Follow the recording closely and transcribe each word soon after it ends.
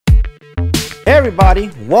Hey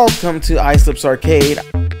everybody, welcome to iSlips Arcade.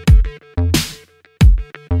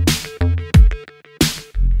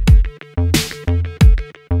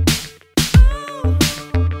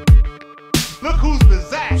 Look who's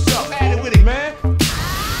possessed. Up at it with it, man.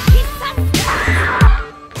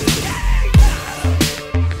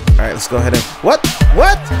 Alright, let's go ahead and... What?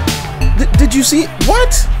 What? Did you see?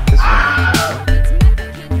 What?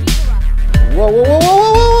 Whoa, whoa, whoa, whoa,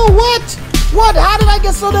 whoa, whoa, whoa, what? What? How did I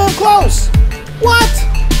get so damn close? What?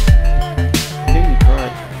 Here you cry.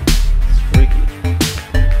 It's freaky.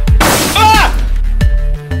 Ah!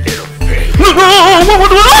 It'll fade.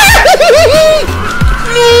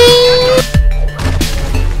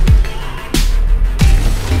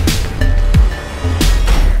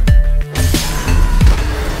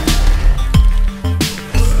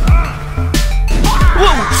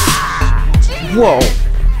 Whoa.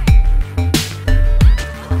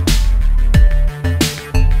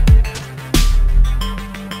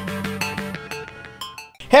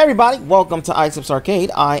 Hey everybody, welcome to iSlips Arcade.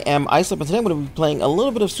 I am iSlip, and today I'm going to be playing a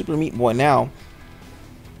little bit of Super Meat Boy. Now,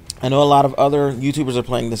 I know a lot of other YouTubers are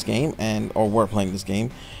playing this game, or were playing this game,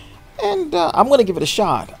 and I'm going to give it a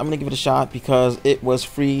shot. I'm going to give it a shot because it was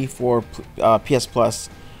free for PS Plus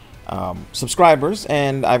subscribers,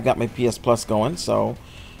 and I've got my PS Plus going, so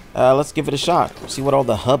let's give it a shot. See what all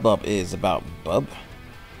the hubbub is about, bub.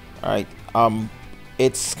 Alright,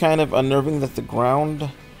 it's kind of unnerving that the ground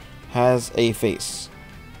has a face.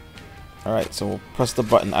 Alright, so we'll press the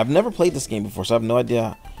button. I've never played this game before, so I have no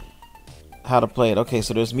idea how to play it. Okay,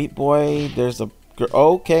 so there's Meat Boy, there's a girl.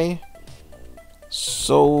 Okay.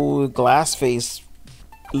 So, glass face,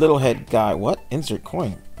 little head guy. What? Insert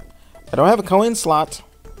coin. I don't have a coin slot.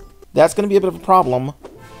 That's going to be a bit of a problem.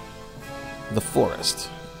 The forest.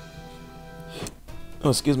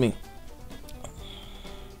 Oh, excuse me.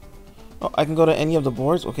 Oh, I can go to any of the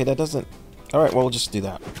boards? Okay, that doesn't... Alright, well, we'll just do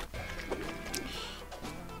that.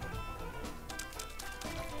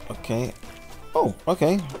 Okay. Oh,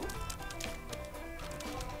 okay.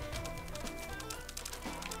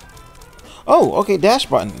 Oh, okay, dash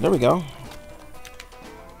button. There we go.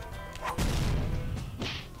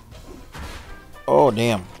 Oh,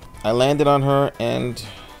 damn. I landed on her, and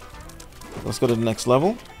let's go to the next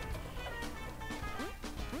level.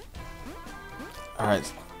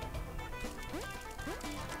 Alright.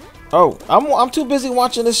 Oh, I'm too busy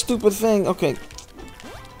watching this stupid thing. Okay.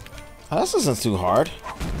 This isn't too hard.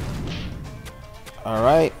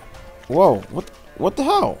 Alright. Whoa, what the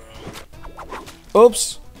hell?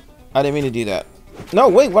 Oops. I didn't mean to do that. No,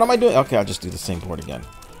 wait, what am I doing? Okay, I'll just do the same board again.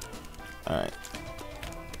 Alright.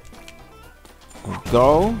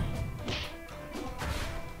 Go.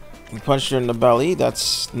 We punched her in the belly.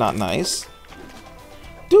 That's not nice.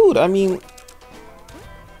 Dude, I mean...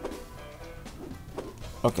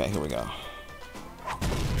 Okay, here we go.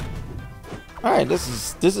 Alright,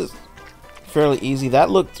 this is fairly easy.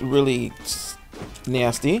 That looked really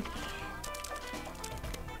nasty.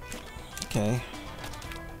 Okay.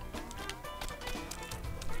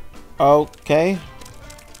 Okay.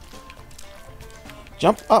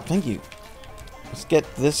 Jump up, thank you. Let's get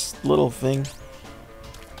this little thing.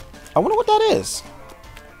 I wonder what that is.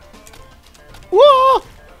 Whoa!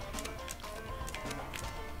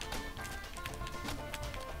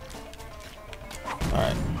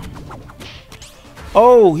 Alright.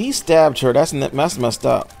 Oh, he stabbed her. That's messed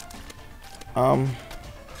up. I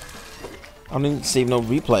don't need to save no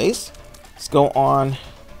replays. Let's go on.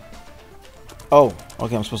 Oh,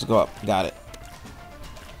 okay, I'm supposed to go up. Got it.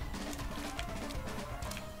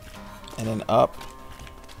 And then up.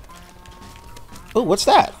 Oh, what's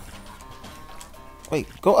that? Wait,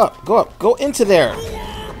 go up, go up, go into there.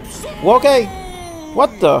 Well, okay.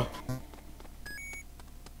 What the?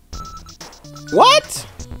 What?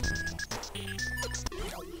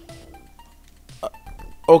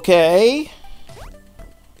 Okay.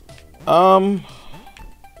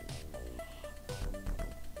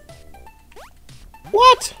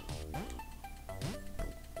 What?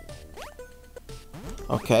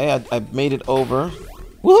 Okay, I made it over.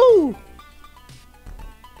 Woohoo!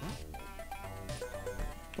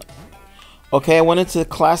 Okay, I went into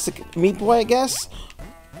classic Meat Boy, I guess.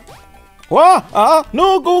 Wah!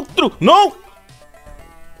 No, go through. No!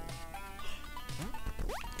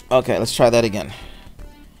 Okay, let's try that again.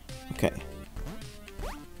 Okay.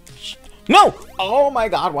 No! Oh my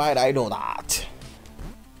god, why did I do that?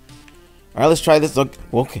 Alright, let's try this.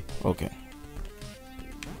 Okay, okay.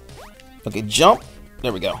 Okay, jump.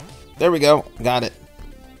 There we go. There we go. Got it.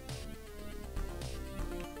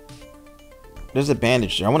 There's a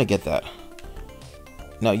bandage there. I want to get that.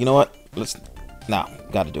 No, you know what? Let's... Nah,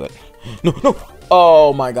 gotta do it. No, no!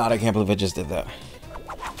 Oh my god, I can't believe I just did that.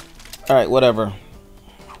 Alright, whatever.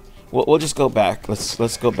 We'll just go back.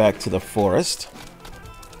 Let's go back to the forest.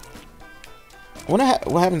 I wonder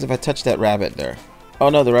what happens if I touch that rabbit there. Oh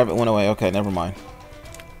no, the rabbit went away. Okay, never mind.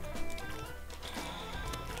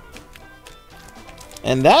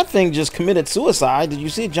 And that thing just committed suicide. Did you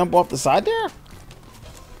see it jump off the side there?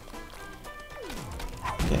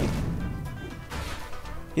 Okay.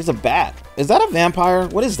 He's a bat. Is that a vampire?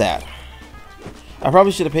 What is that? I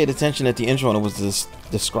probably should have paid attention at the intro and it was just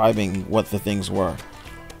describing what the things were.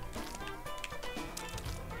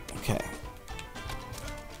 Okay.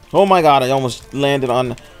 Oh my god, I almost landed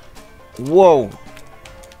on... Whoa.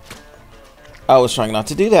 I was trying not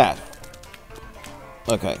to do that.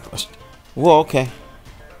 Okay. Whoa, okay.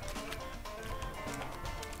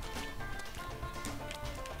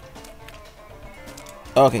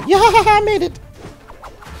 Okay. Yeah, I made it.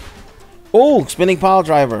 Oh, spinning pile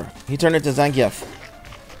driver. He turned into Zangief.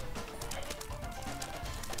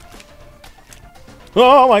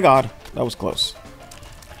 Oh my god. That was close.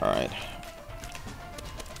 Alright.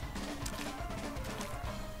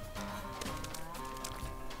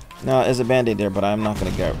 Now, there's a band-aid there, but I'm not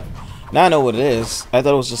going to get it. Now I know what it is. I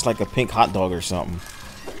thought it was just like a pink hot dog or something.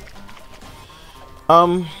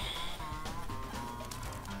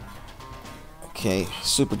 Okay,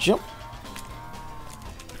 super jump.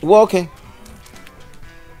 Well, okay.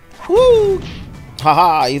 Woo!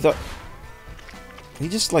 Haha, you thought... He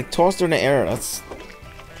just like tossed her in the air. That's...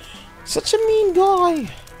 Such a mean guy.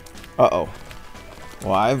 Uh-oh.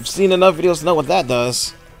 Well, I've seen enough videos to know what that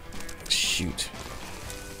does. Shoot.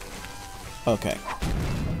 Okay.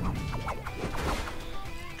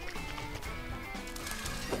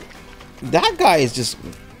 That guy is just...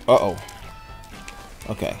 Uh-oh.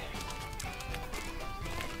 Okay.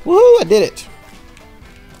 Woohoo! I did it.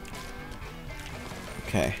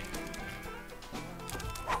 Okay.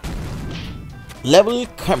 Level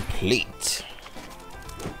complete.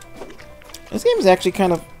 This game is actually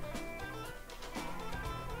kind of...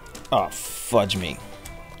 Oh, fudge me.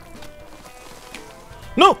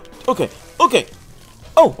 No! Okay, okay.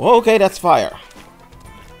 Oh, okay, that's fire.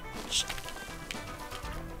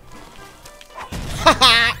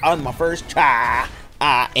 Haha! On my first try,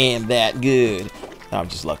 I am that good. I'm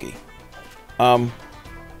just lucky. So,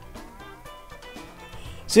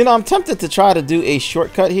 you know, I'm tempted to try to do a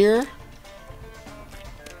shortcut here.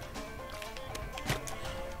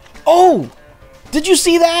 Oh! Did you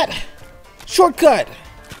see that? Shortcut!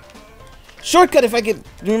 Shortcut if I could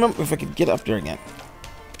remember, if I could get up there again.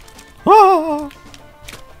 Ah!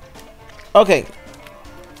 Okay.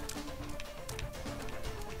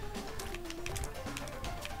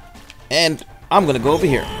 And I'm gonna go over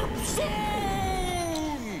here.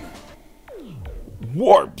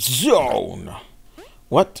 Warp zone.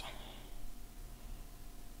 What?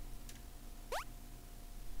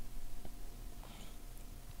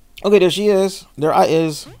 Okay, there she is. There I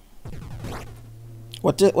is.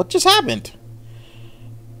 What just happened?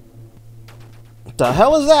 What the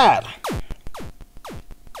hell is that?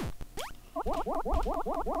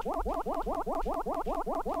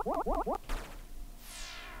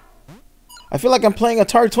 I feel like I'm playing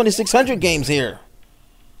Atari 2600 games here.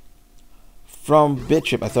 From Bit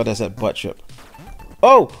Trip. I thought I said Butt Trip.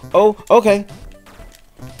 Oh, okay.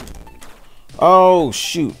 Oh,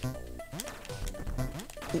 shoot.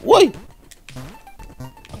 What?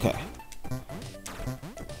 Okay.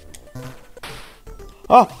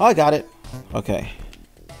 Oh, I got it. Okay.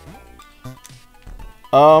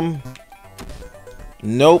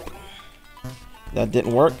 Nope. That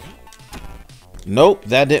didn't work. Nope,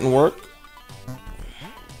 that didn't work.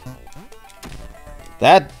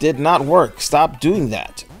 That did not work. Stop doing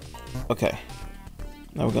that. Okay.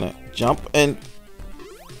 Now we're gonna jump and...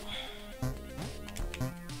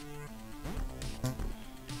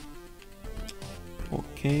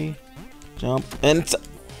 Okay. Jump and...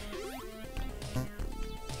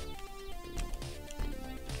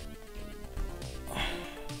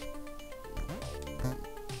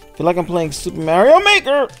 Feel like I'm playing Super Mario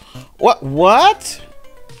Maker. What?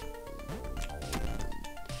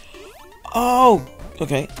 Oh,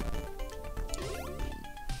 okay.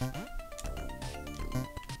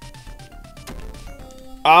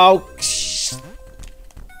 Oh,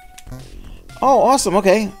 oh, awesome.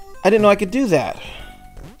 Okay, I didn't know I could do that.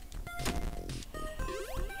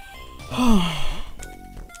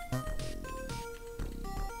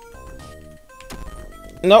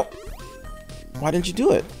 Nope. Why didn't you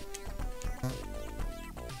do it?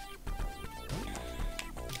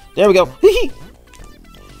 There we go. I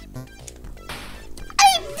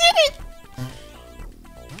did it!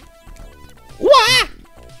 Why?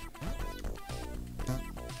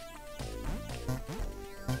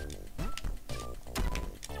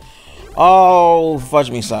 Oh,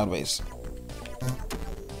 fudge me sideways.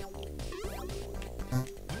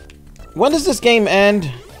 When does this game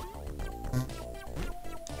end?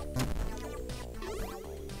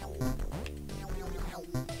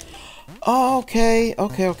 Oh, okay.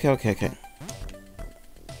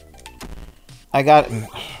 I got it.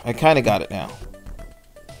 I kind of got it now.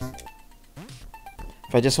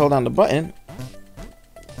 If I just hold down the button,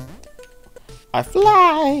 I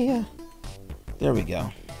fly. There we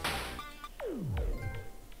go.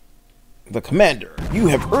 The commander, you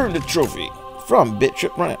have earned a trophy from Bit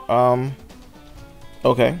Trip Run.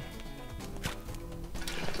 Okay.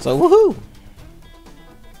 So, woohoo!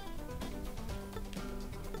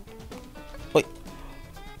 Wait.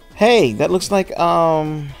 Hey, that looks like,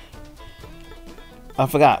 I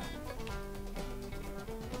forgot.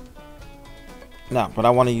 No, but I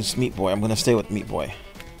want to use Meatboy. I'm going to stay with Meatboy.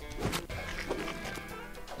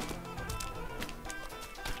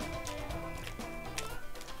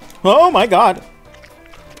 Oh my god!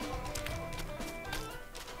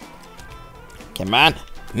 Come on!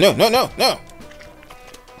 No, no, no, no!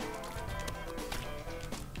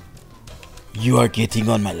 You are getting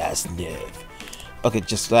on my last nerve. Okay,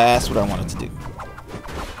 just that's what I wanted to do.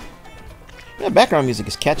 Yeah, background music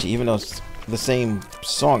is catchy, even though it's the same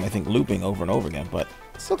song, I think, looping over and over again, but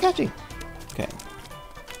it's still catchy. Okay.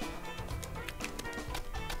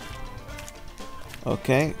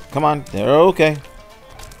 Okay, come on. They're okay.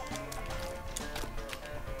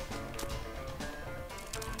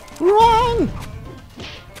 Run!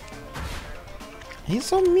 He's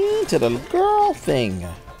so mean to the girl thing.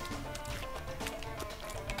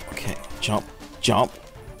 Okay, jump, jump.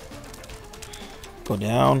 Go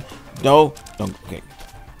down. No, don't. Okay.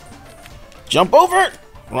 Jump over it.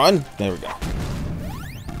 Run. There we go.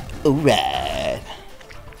 Alright.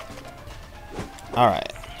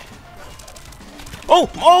 Alright.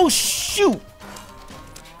 Oh, shoot.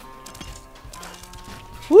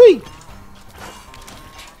 Whee.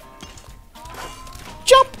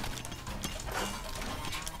 Jump.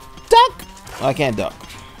 Duck. Oh, I can't duck.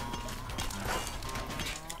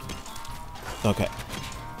 Okay.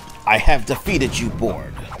 I have defeated you,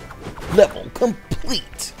 board. Level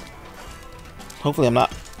complete. Hopefully I'm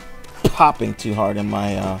not popping too hard in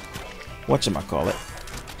my, whatchamacallit.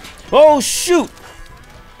 Oh, shoot!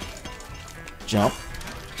 Jump.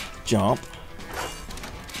 Jump.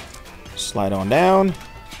 Slide on down.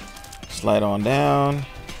 Slide on down.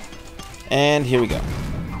 And here we go.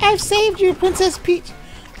 I've saved you, Princess Peach.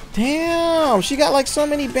 Damn, she got like so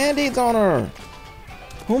many band-aids on her.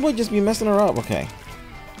 Homeboy just be messing her up. Okay.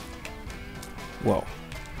 Whoa.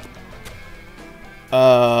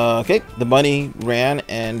 Okay, the bunny ran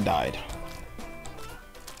and died.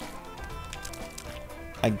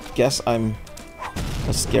 I guess I'm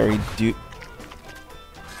a scary dude.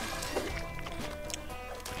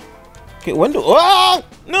 Okay, when do... Oh!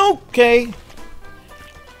 No! Okay.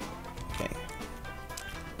 Okay.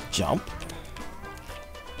 Jump.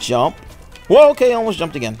 Jump. Whoa, okay, almost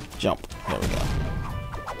jumped again. Jump. There we go.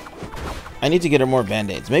 I need to get her more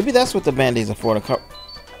band-aids. Maybe that's what the band-aids are for, to cover...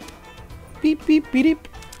 Beep, beep, beep, beep.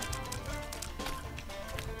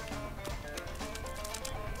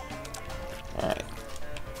 Alright.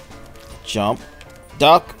 Jump.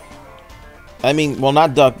 Duck. I mean, well,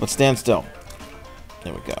 not duck, but stand still.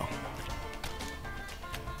 There we go.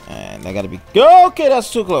 And I gotta be... Okay,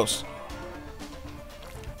 that's too close.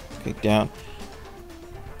 Okay, down.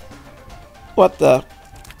 What the...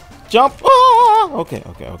 Jump. Ah! Okay.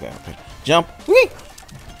 Jump. Whee!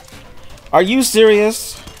 Are you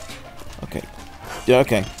serious? Okay.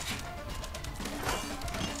 Okay.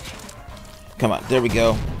 Come on. There we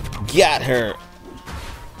go. Got her.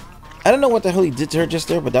 I don't know what the hell he did to her just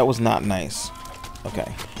there, but that was not nice.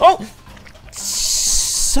 Okay. Oh!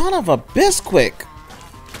 Son of a bisquick.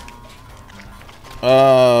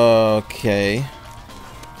 Okay.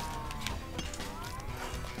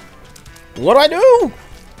 What do I do?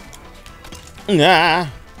 Nah.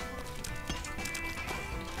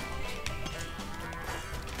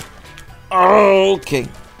 Okay.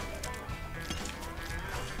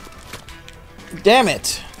 Damn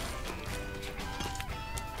it.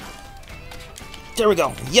 There we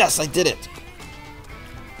go. Yes, I did it.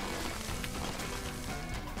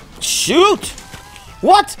 Shoot!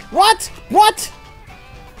 What? What? What?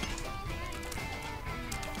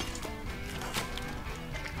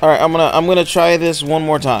 All right, I'm gonna try this one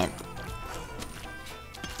more time.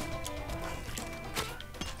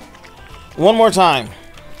 One more time.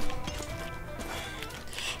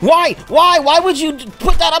 Why? Why? Why would you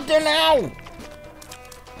put that up there now?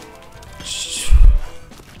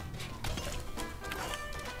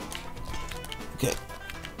 Okay.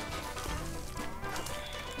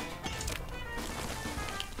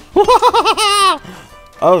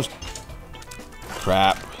 Oh,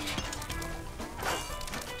 crap.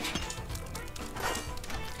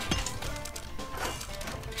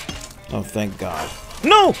 Oh, thank God.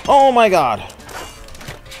 No! Oh, my God.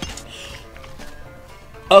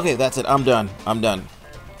 Okay, that's it. I'm done. I'm done.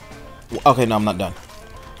 Okay, no, I'm not done.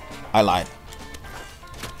 I lied.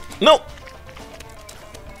 No!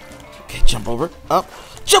 Okay, jump over. Up.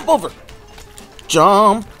 Jump over!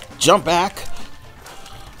 Jump. Jump back.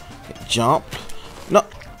 Okay, jump. No.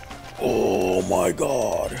 Oh, my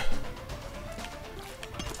God.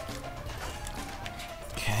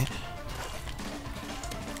 Okay.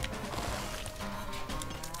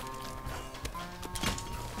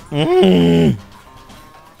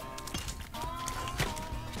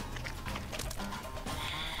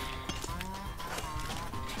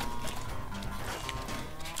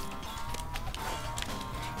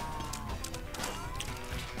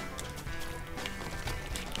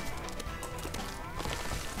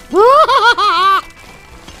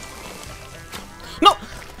 No!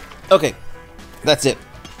 Okay, that's it.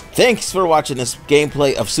 Thanks for watching this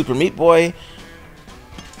gameplay of Super Meat Boy.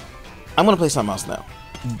 I'm gonna play something else now,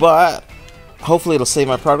 but hopefully it'll save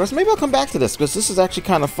my progress. Maybe I'll come back to this because this is actually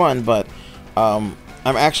kind of fun, but I'm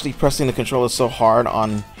actually pressing the controller so hard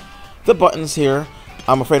on the buttons here.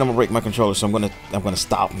 I'm afraid I'm gonna break my controller, so I'm gonna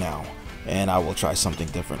stop now, and I will try something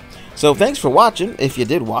different. So thanks for watching, if you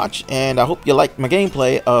did watch, and I hope you liked my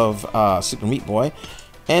gameplay of Super Meat Boy.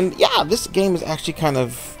 And yeah, this game is actually kind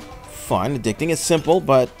of fun, addicting. It's simple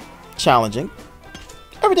but challenging.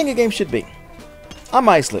 Everything a game should be. I'm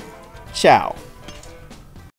Icelip. Ciao.